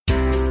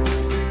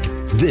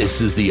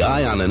This is the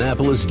Eye on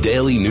Annapolis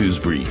Daily News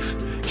Brief,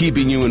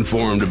 keeping you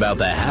informed about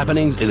the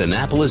happenings in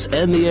Annapolis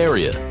and the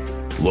area.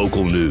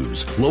 Local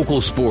news,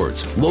 local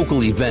sports,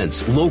 local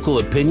events, local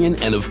opinion,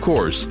 and of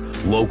course,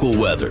 local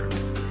weather.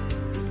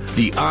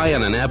 The Eye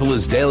on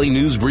Annapolis Daily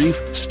News Brief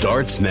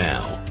starts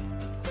now.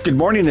 Good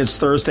morning. It's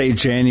Thursday,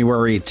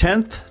 January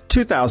 10th,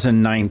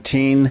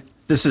 2019.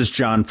 This is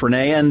John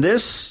Frenay, and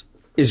this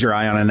is your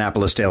Eye on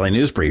Annapolis Daily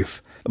News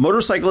Brief. A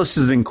motorcyclist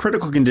is in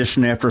critical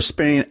condition after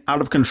spinning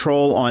out of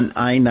control on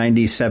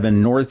I-97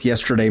 North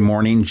yesterday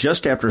morning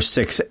just after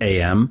 6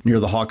 a.m. near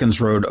the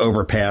Hawkins Road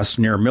overpass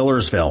near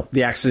Millersville.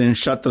 The accident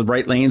shut the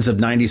right lanes of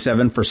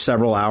 97 for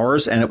several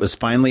hours, and it was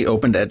finally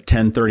opened at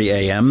 10:30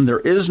 a.m. There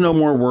is no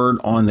more word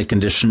on the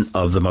condition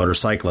of the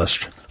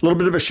motorcyclist. A little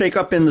bit of a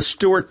shakeup in the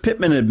Stuart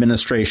Pittman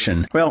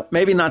administration. Well,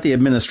 maybe not the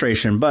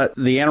administration, but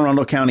the Anne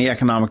Arundel County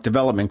Economic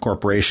Development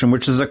Corporation,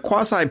 which is a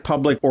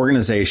quasi-public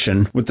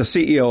organization with the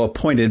CEO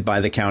appointed by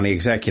the county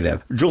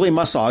executive. Julie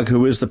Mussog,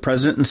 who is the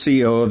president and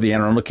CEO of the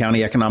Anne Arundel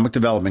County Economic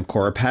Development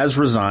Corp., has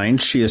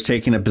resigned. She is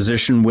taking a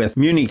position with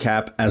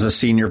Municap as a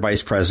senior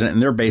vice president,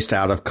 and they're based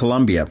out of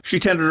Columbia. She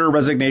tendered her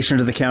resignation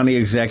to the county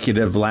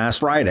executive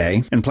last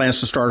Friday and plans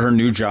to start her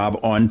new job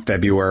on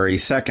February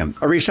 2nd.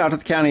 I reached out to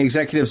the county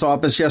executive's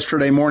office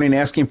yesterday morning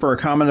asking for a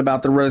comment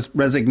about the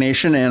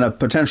resignation and a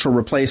potential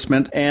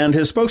replacement, and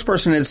his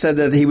spokesperson had said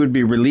that he would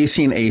be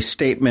releasing a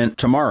statement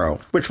tomorrow,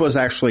 which was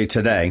actually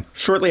today.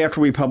 Shortly after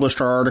we published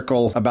our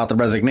article about the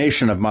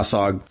resignation of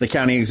Mussog, the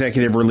county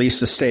executive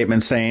released a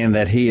statement saying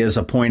that he is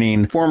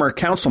appointing former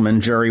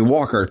councilman Jerry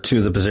Walker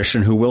to the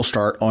position, who will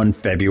start on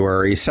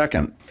February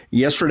 2nd.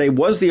 Yesterday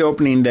was the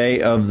opening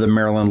day of the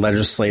Maryland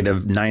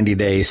legislative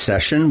 90-day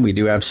session. We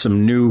do have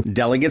some new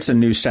delegates and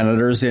new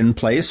senators in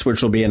place,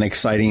 which will be an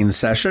exciting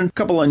session. A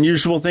couple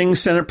unusual things.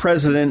 Senate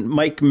President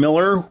Mike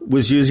Miller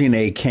was using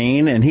a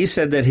cane, and he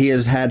said that he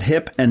has had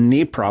hip and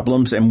knee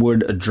problems and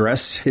would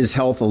address his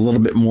health a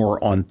little bit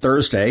more on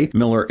Thursday.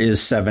 Miller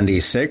is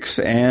 76,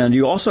 and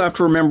you also have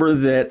to remember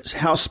that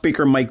House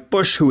Speaker Mike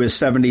Bush, who is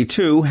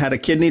 72, had a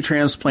kidney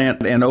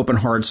transplant and open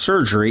heart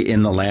surgery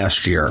in the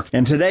last year.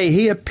 And today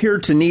he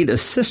appeared to need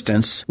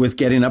assistance with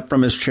getting up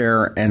from his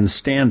chair and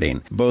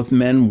standing. Both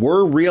men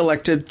were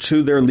reelected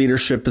to their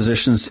leadership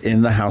positions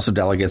in the House of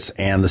Delegates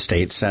and the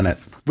state Senate.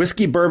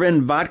 Whiskey,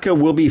 bourbon, vodka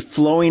will be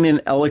flowing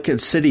in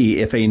Ellicott City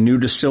if a new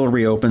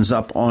distillery opens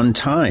up on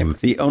time.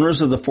 The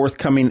owners of the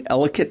forthcoming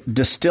Ellicott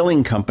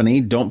Distilling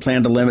Company don't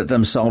plan to limit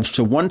themselves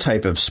to one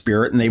type of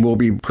spirit, and they will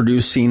be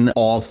producing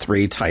all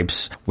three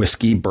types: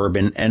 whiskey,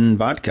 bourbon, and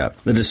vodka.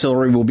 The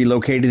distillery will be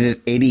located at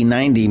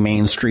 8090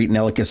 Main Street in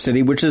Ellicott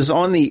City, which is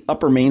on the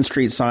upper Main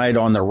Street side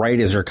on the right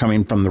as you're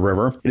coming from the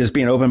river. It is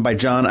being opened by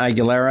John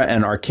Aguilera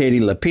and Arcady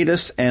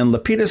Lapidus, and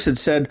Lapidus had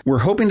said, "We're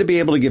hoping to be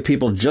able to give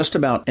people just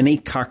about any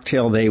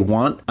cocktail they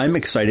want." I'm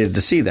excited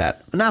to see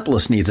that.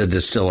 Annapolis needs a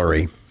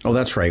distillery. Oh,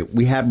 that's right.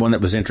 We had one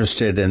that was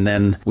interested, and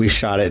then we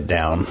shot it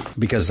down,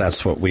 because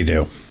that's what we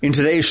do. In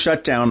today's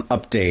shutdown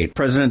update,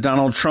 President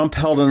Donald Trump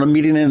held a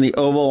meeting in the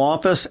Oval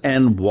Office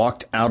and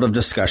walked out of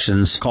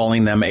discussions,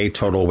 calling them a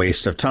total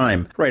waste of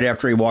time. Right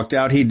after he walked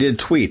out, he did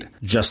tweet,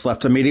 "Just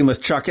left a meeting with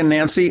Chuck and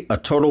Nancy, a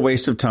total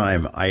waste of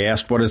time. I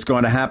asked what is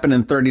going to happen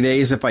in 30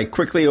 days if I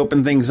quickly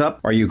open things up.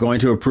 Are you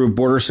going to approve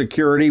border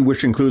security,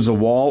 which includes a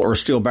wall or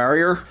steel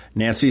barrier?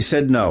 Nancy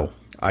said no.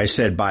 I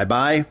said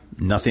bye-bye.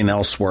 Nothing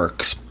else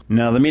works."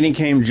 Now, the meeting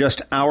came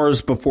just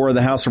hours before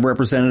the House of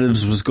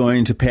Representatives was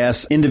going to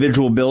pass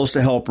individual bills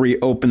to help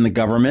reopen the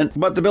government.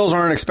 But the bills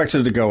aren't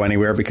expected to go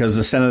anywhere because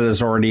the Senate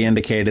has already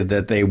indicated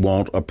that they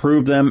won't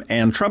approve them.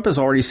 And Trump has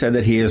already said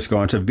that he is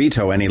going to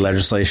veto any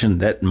legislation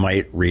that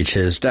might reach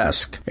his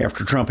desk.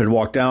 After Trump had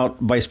walked out,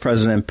 Vice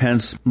President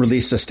Pence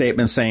released a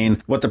statement saying,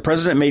 "What the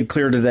president made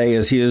clear today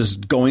is he is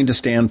going to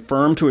stand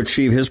firm to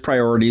achieve his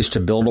priorities to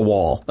build a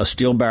wall, a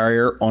steel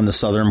barrier on the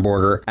southern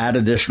border, add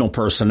additional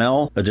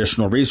personnel,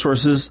 additional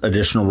resources,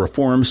 additional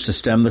reforms to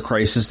stem the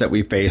crisis that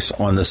we face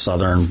on the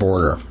southern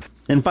border."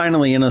 And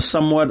finally, in a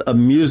somewhat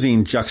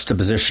amusing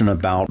juxtaposition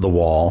about the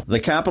wall, the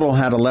Capitol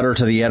had a letter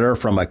to the editor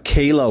from a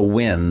Kayla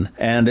Wynn,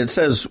 and it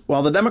says,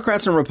 "While the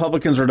Democrats and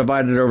Republicans are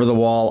divided over the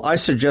wall, I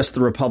suggest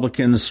the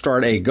Republicans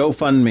start a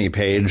GoFundMe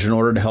page in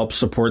order to help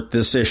support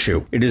this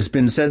issue. It has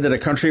been said that a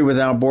country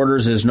without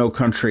borders is no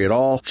country at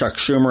all. Chuck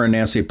Schumer and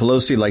Nancy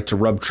Pelosi like to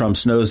rub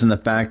Trump's nose in the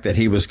fact that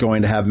he was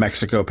going to have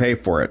Mexico pay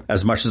for it.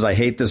 As much as I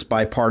hate this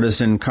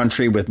bipartisan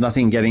country with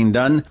nothing getting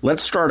done,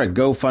 let's start a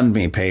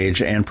GoFundMe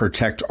page and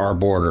protect our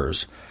borders."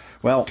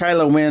 Well,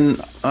 Kyla Wynn,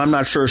 I'm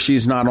not sure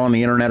she's not on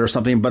the internet or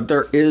something, but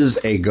there is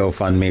a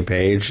GoFundMe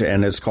page,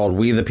 and it's called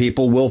We the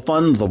People Will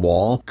Fund the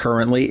Wall.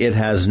 Currently, it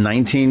has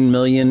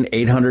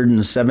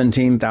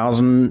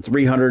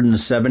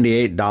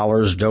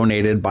 $19,817,378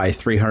 donated by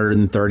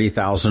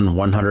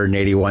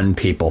 330,181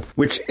 people,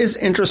 which is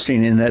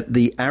interesting in that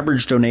the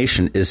average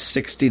donation is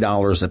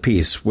 $60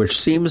 apiece, which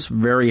seems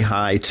very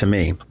high to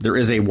me. There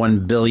is a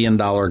 $1 billion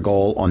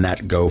goal on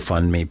that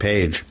GoFundMe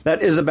page.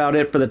 That is about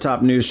it for the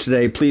top news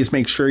today. Please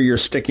make sure you're you're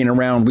sticking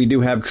around. We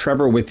do have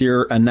Trevor with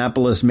your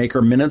Annapolis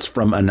Maker Minutes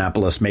from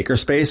Annapolis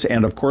Makerspace.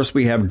 And of course,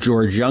 we have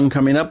George Young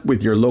coming up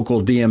with your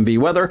local DMV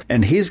weather.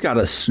 And he's got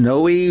a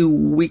snowy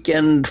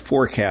weekend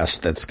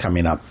forecast that's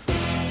coming up.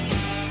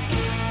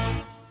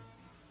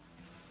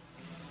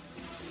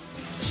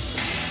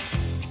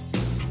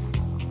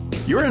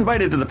 You're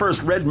invited to the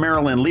first Red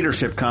Maryland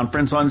Leadership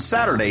Conference on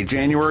Saturday,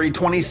 January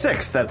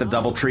 26th at the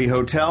Doubletree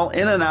Hotel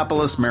in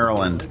Annapolis,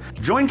 Maryland.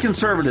 Join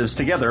conservatives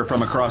together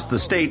from across the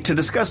state to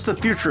discuss the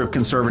future of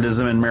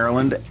conservatism in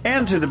Maryland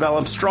and to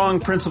develop strong,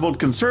 principled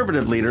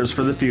conservative leaders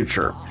for the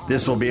future.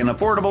 This will be an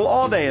affordable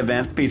all-day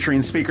event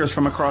featuring speakers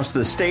from across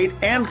the state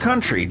and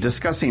country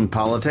discussing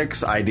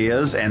politics,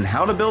 ideas, and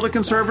how to build a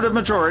conservative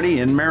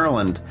majority in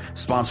Maryland.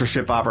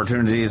 Sponsorship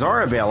opportunities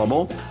are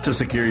available. To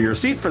secure your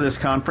seat for this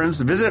conference,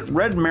 visit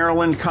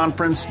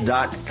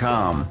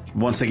redmarylandconference.com.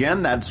 Once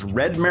again, that's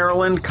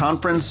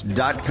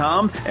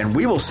redmarylandconference.com, and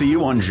we will see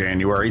you on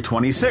January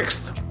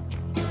 26th.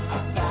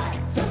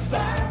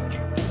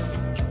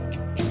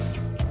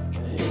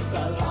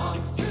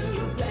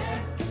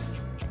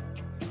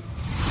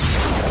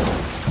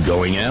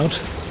 Going out?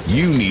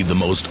 You need the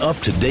most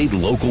up-to-date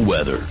local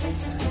weather.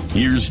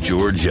 Here's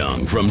George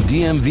Young from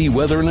DMV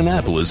Weather in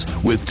Annapolis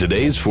with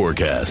today's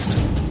forecast.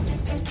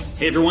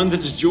 Hey everyone,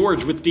 this is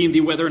George with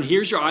DMV Weather, and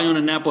here's your Eye on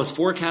Annapolis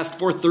forecast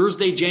for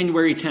Thursday,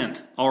 January 10th.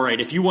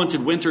 Alright, if you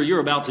wanted winter, you're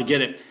about to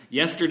get it.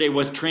 Yesterday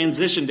was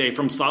transition day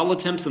from solid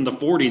temps in the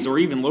 40s or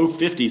even low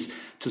 50s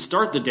to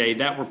start the day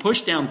that were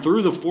pushed down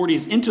through the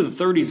 40s into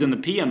the 30s in the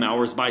PM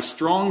hours by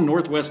strong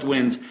northwest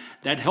winds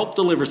that helped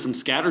deliver some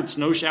scattered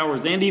snow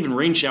showers and even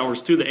rain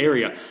showers to the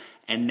area.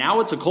 And now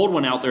it's a cold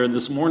one out there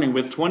this morning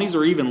with 20s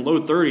or even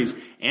low 30s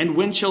and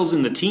wind chills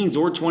in the teens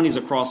or 20s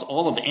across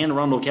all of Anne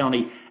Arundel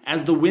County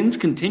as the winds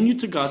continue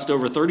to gust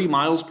over 30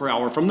 miles per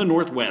hour from the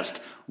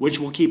northwest, which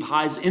will keep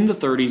highs in the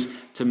 30s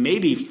to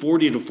maybe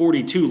 40 to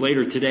 42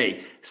 later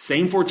today.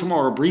 Same for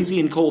tomorrow, breezy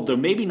and cold, though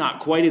maybe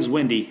not quite as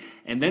windy.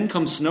 And then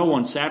comes snow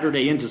on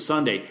Saturday into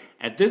Sunday.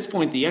 At this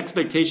point, the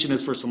expectation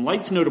is for some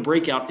light snow to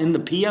break out in the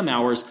PM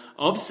hours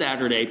of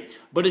Saturday,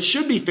 but it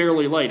should be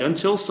fairly light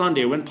until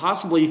Sunday when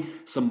possibly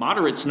some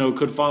moderate snow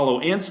could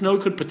follow, and snow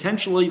could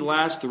potentially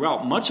last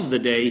throughout much of the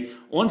day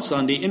on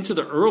Sunday into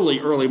the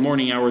early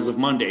morning hours of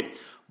Monday.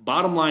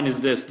 Bottom line is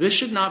this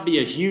should not be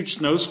a huge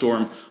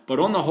snowstorm, but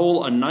on the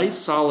whole, a nice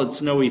solid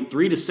snowy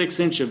 3 to 6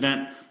 inch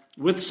event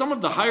with some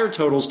of the higher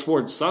totals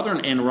towards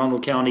southern Anne Arundel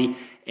County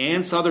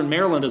and southern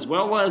Maryland, as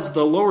well as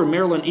the lower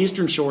Maryland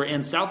Eastern Shore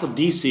and south of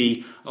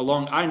D.C.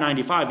 along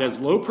I-95 as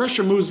low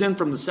pressure moves in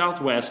from the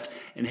southwest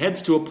and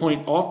heads to a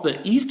point off the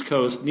east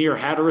coast near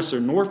Hatteras or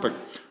Norfolk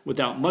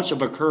without much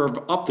of a curve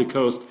up the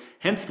coast,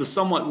 hence the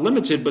somewhat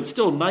limited but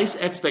still nice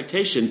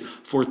expectation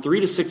for 3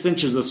 to 6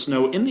 inches of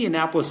snow in the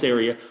Annapolis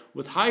area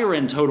with higher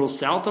end totals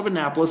south of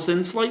Annapolis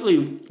and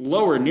slightly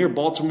lower near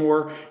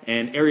Baltimore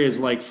and areas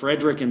like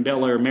Frederick and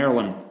Bel Air,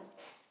 Maryland.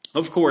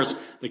 Of course,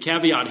 the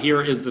caveat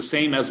here is the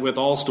same as with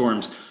all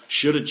storms.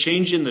 Should a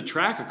change in the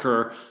track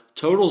occur,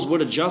 totals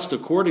would adjust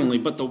accordingly,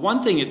 but the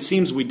one thing it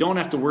seems we don't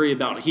have to worry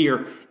about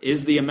here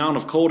is the amount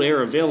of cold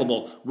air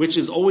available, which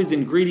is always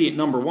ingredient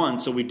number one.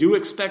 So we do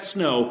expect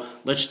snow.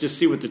 Let's just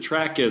see what the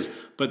track is.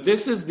 But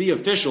this is the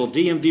official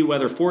DMV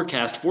weather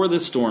forecast for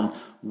this storm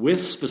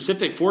with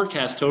specific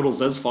forecast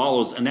totals as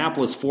follows.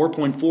 Annapolis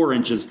 4.4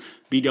 inches,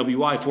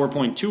 BWI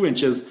 4.2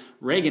 inches,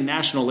 Reagan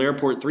National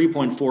Airport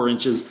 3.4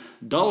 inches,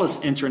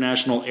 Dulles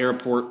International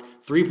Airport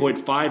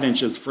 3.5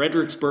 inches,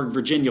 Fredericksburg,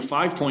 Virginia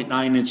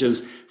 5.9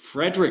 inches,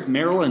 Frederick,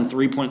 Maryland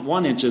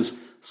 3.1 inches,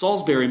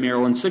 Salisbury,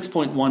 Maryland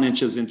 6.1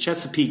 inches, and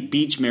Chesapeake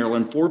Beach,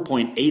 Maryland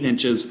 4.8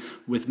 inches,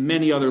 with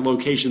many other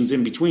locations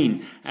in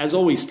between. As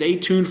always, stay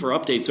tuned for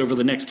updates over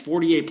the next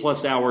 48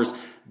 plus hours.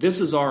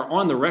 This is our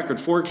on-the-record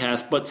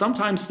forecast, but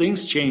sometimes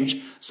things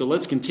change, so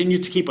let's continue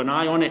to keep an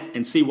eye on it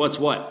and see what's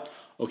what.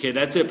 Okay,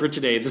 that's it for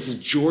today. This is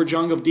George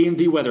Young of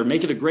DMV Weather.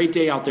 Make it a great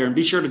day out there, and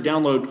be sure to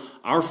download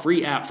our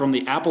free app from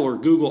the Apple or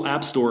Google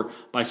App Store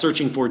by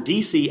searching for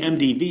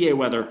DCMDVA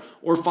Weather,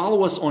 or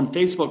follow us on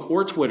Facebook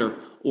or Twitter,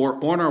 or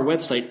on our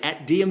website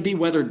at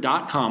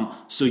dmvweather.com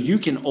so you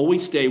can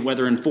always stay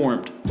weather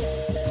informed.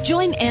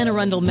 Join Anne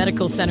Arundel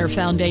Medical Center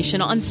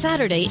Foundation on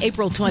Saturday,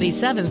 April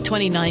 27,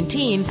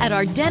 2019 at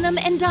our Denim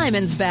and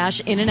Diamonds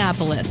Bash in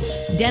Annapolis.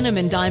 Denim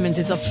and Diamonds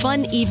is a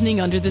fun evening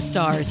under the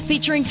stars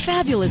featuring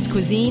fabulous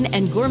cuisine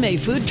and gourmet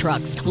food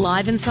trucks,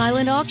 live and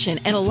silent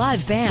auction, and a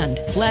live band.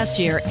 Last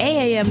year,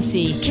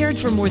 AAMC cared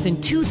for more than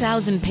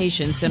 2,000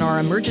 patients in our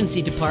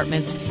emergency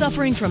departments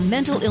suffering from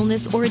mental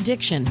illness or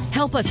addiction.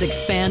 Help us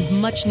expand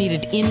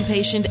much-needed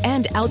inpatient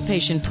and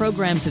outpatient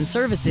programs and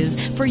services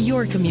for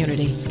your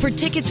community. For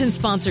tickets and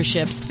sponsorships,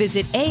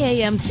 visit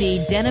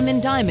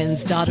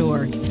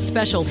aamcdenimanddiamonds.org.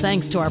 Special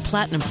thanks to our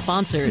platinum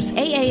sponsors,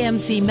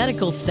 AAMC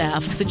medical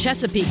staff, the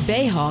Chesapeake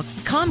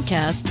Bayhawks,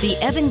 Comcast, the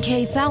Evan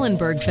K.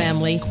 Thallenberg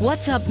family,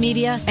 What's Up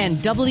Media, and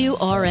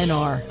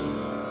WRNR.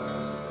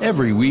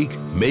 Every week,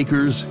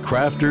 makers,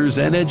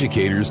 crafters, and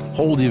educators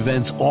hold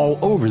events all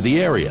over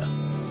the area.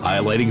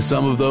 Highlighting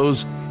some of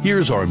those,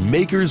 here's our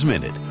Maker's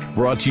Minute,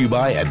 brought to you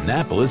by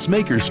Annapolis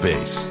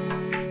Makerspace.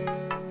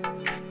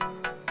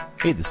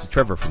 Hey, this is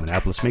Trevor from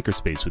Annapolis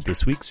Makerspace with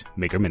this week's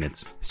Maker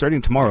Minutes.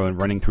 Starting tomorrow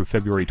and running through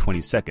February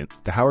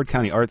 22nd, the Howard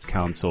County Arts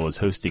Council is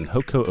hosting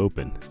HOCO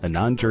Open, a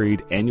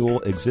non-juried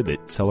annual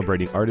exhibit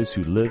celebrating artists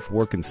who live,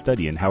 work, and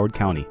study in Howard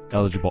County.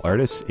 Eligible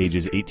artists,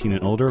 ages 18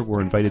 and older,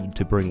 were invited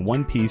to bring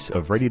one piece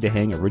of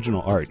ready-to-hang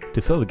original art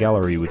to fill the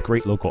gallery with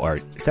great local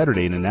art.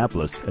 Saturday in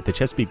Annapolis, at the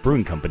Chesapeake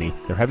Brewing Company,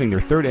 they're having their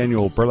third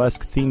annual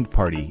burlesque-themed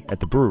party at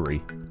the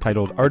brewery,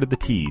 titled Art of the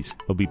Teas.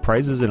 There'll be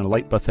prizes and a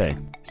light buffet.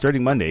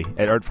 Starting Monday,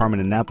 at Art Farm in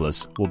Annapolis,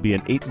 will be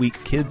an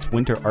 8-week Kids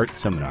Winter Art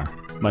Seminar.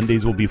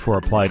 Mondays will be for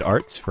applied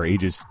arts for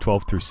ages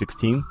 12 through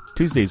 16.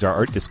 Tuesdays are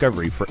art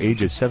discovery for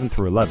ages 7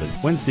 through 11.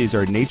 Wednesdays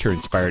are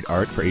nature-inspired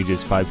art for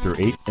ages 5 through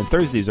 8. And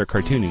Thursdays are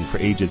cartooning for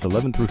ages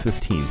 11 through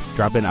 15.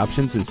 Drop-in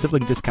options and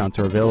sibling discounts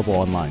are available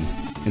online.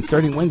 And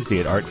starting Wednesday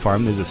at Art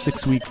Farm, there's a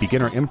 6-week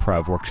beginner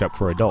improv workshop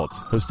for adults,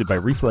 hosted by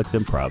Reflex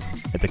Improv.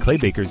 At the Clay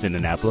Bakers in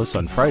Annapolis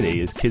on Friday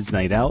is Kids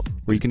Night Out,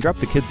 where you can drop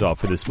the kids off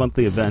for this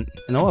monthly event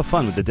and all have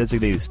fun with a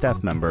designated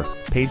staff member,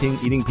 painting,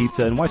 eating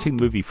pizza, and watching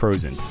the movie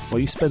Frozen, while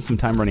you spend some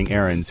time running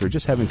errands or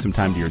just having some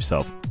time to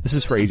yourself. This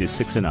is for ages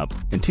 6 and up.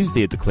 And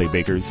Tuesday at the Clay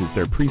Bakers is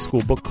their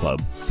preschool book club,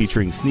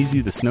 featuring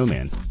Sneezy the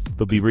Snowman.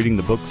 They'll be reading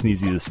the book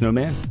Sneezy the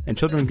Snowman, and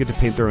children get to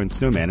paint their own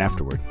snowman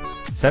afterward.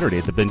 Saturday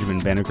at the Benjamin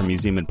Banneker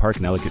Museum and Park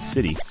in Ellicott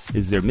City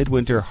is their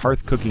midwinter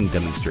hearth cooking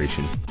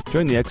demonstration.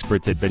 Join the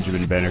experts at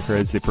Benjamin Banneker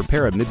as they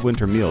prepare a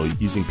midwinter meal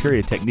using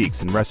period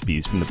techniques and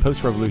recipes from the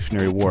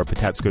post-Revolutionary War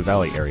Patapsco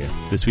Valley area.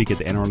 This week at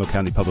the Anne Arundel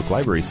County Public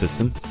Library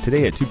System,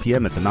 today at 2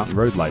 p.m. at the Mountain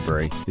Road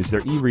Library, is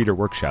their e-reader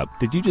workshop.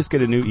 Did you just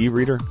get a new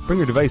e-reader? Bring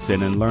your device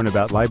in and learn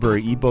about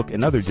library e-book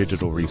and other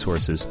digital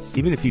resources.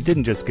 Even if you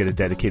didn't just get a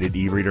dedicated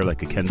e-reader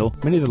like a Kindle,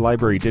 many of the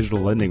library digital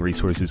lending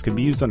resources can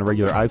be used on a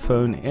regular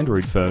iPhone,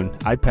 Android phone,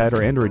 iPad,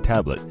 or Android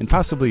tablet, and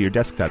possibly your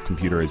desktop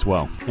computer as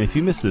well. And if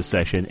you missed this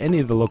session, any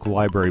of the local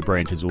library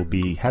branches will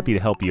be happy to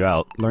help you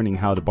out learning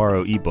how to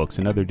borrow ebooks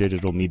and other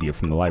digital media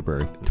from the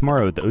library.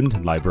 Tomorrow at the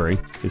Odenton Library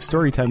is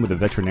Storytime with a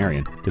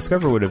Veterinarian.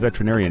 Discover what a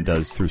veterinarian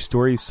does through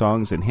stories,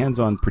 songs, and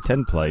hands-on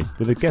pretend play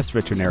with a guest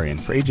veterinarian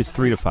for ages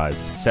 3 to 5.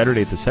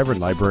 Saturday at the Severn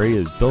Library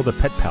is Build a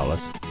Pet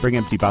Palace. Bring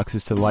empty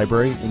boxes to the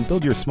library and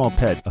build your small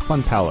pet a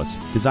fun palace.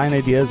 Design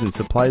ideas and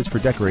supplies for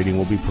decorating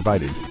will be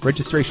provided.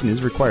 Registration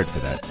is required for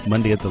that.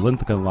 Monday at the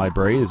Lincoln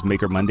Library is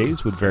Maker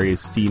Mondays with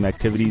various STEAM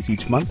activities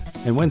each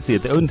month. And Wednesday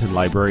at the Odenton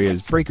Library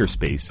is Breaker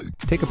Space.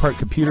 Take apart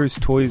computers,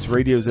 toys,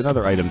 radios, and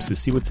other items to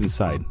see what's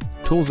inside.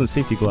 Tools and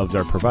safety gloves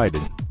are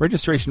provided.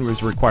 Registration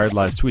was required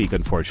last week,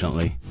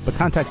 unfortunately, but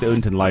contact the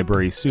Odenton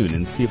Library soon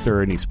and see if there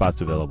are any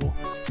spots available.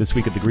 This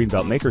week at the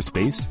Greenbelt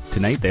Makerspace,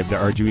 tonight they have the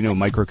Arduino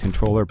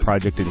microcontroller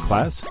project in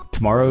class.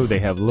 Tomorrow they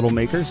have Little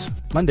Makers.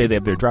 Monday they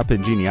have their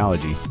drop-in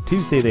genealogy.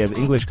 Tuesday they have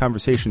English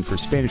conversation for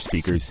Spanish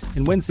speakers.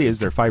 And Wednesday is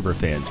their fiber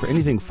fans for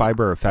anything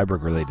fiber or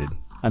fabric related.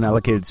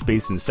 Unallocated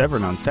Space in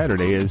Severn on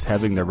Saturday is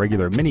having their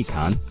regular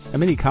mini-con, a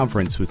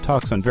mini-conference with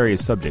talks on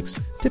various subjects,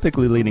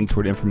 typically leaning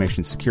toward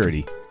information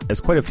security,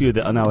 as quite a few of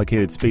the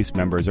Unallocated Space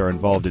members are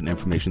involved in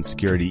information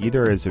security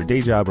either as their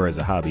day job or as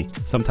a hobby.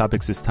 Some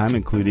topics this time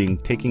including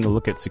taking a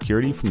look at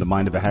security from the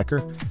mind of a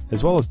hacker,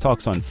 as well as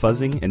talks on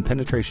fuzzing and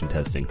penetration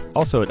testing.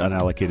 Also at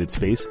Unallocated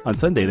Space, on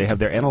Sunday they have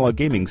their Analog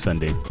Gaming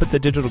Sunday. Put the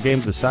digital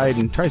games aside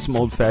and try some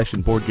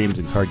old-fashioned board games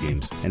and card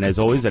games. And as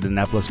always at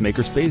Annapolis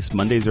Makerspace,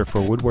 Mondays are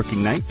for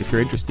Woodworking Night. If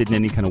you're interested in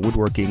any kind of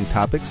woodworking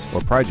topics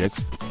or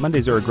projects,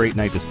 Mondays are a great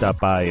night to stop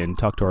by and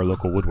talk to our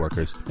local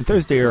woodworkers. And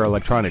Thursday are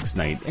Electronics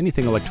Night,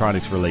 anything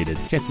electronics related.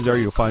 Chances are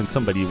you'll find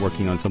somebody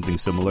working on something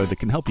similar that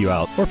can help you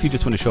out, or if you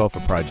just want to show off a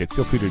project,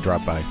 feel free to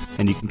drop by.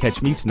 And you can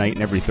catch me tonight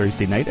and every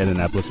Thursday night at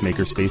Annapolis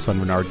Makerspace on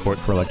Renard Court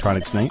for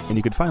Electronics Night, and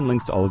you can find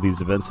links to all of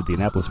these events at the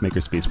Annapolis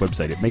Makerspace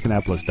website at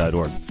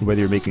makeannapolis.org. And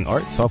whether you're making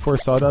art, software,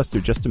 sawdust,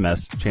 or just a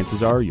mess,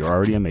 chances are you're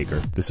already a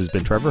maker. This has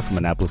been Trevor from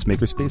Annapolis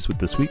Makerspace with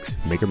this week's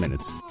Maker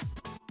Minutes.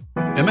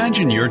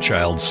 Imagine your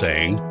child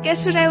saying,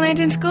 "Guess what I learned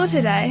in school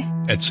today?"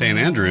 At St.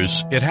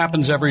 Andrews, it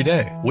happens every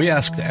day. We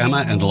asked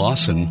Emma and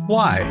Lawson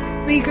why.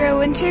 We grow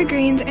winter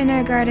greens in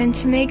our garden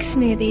to make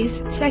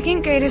smoothies.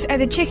 Second graders are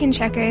the chicken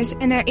checkers,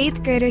 and our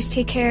 8th graders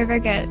take care of our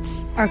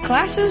goats. Our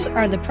classes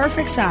are the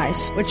perfect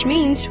size, which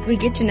means we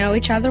get to know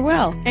each other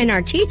well. And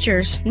our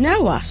teachers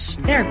know us.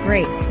 They're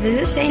great.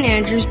 Visit St.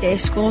 Andrews Day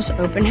School's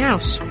open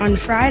house on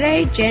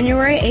Friday,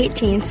 January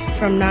 18th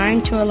from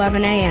 9 to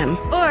 11 a.m.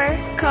 Or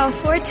call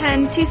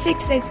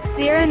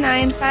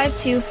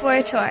 410-266-0952 for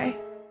a tour.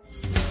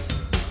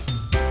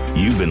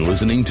 You've been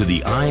listening to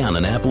the Eye on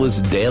Annapolis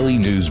Daily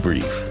News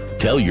Brief.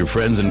 Tell your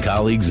friends and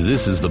colleagues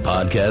this is the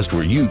podcast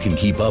where you can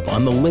keep up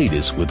on the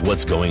latest with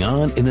what's going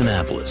on in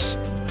Annapolis.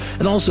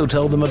 And also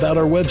tell them about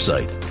our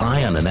website,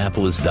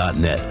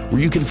 eyeonannapolis.net,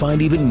 where you can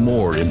find even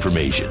more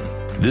information.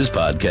 This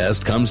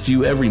podcast comes to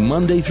you every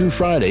Monday through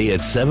Friday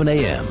at 7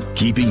 a.m.,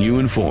 keeping you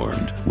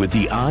informed with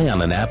the Eye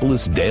on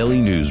Annapolis Daily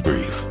News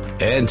Brief.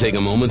 And take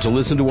a moment to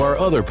listen to our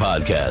other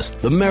podcast,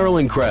 The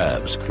Maryland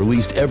Crabs,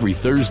 released every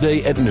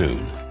Thursday at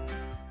noon.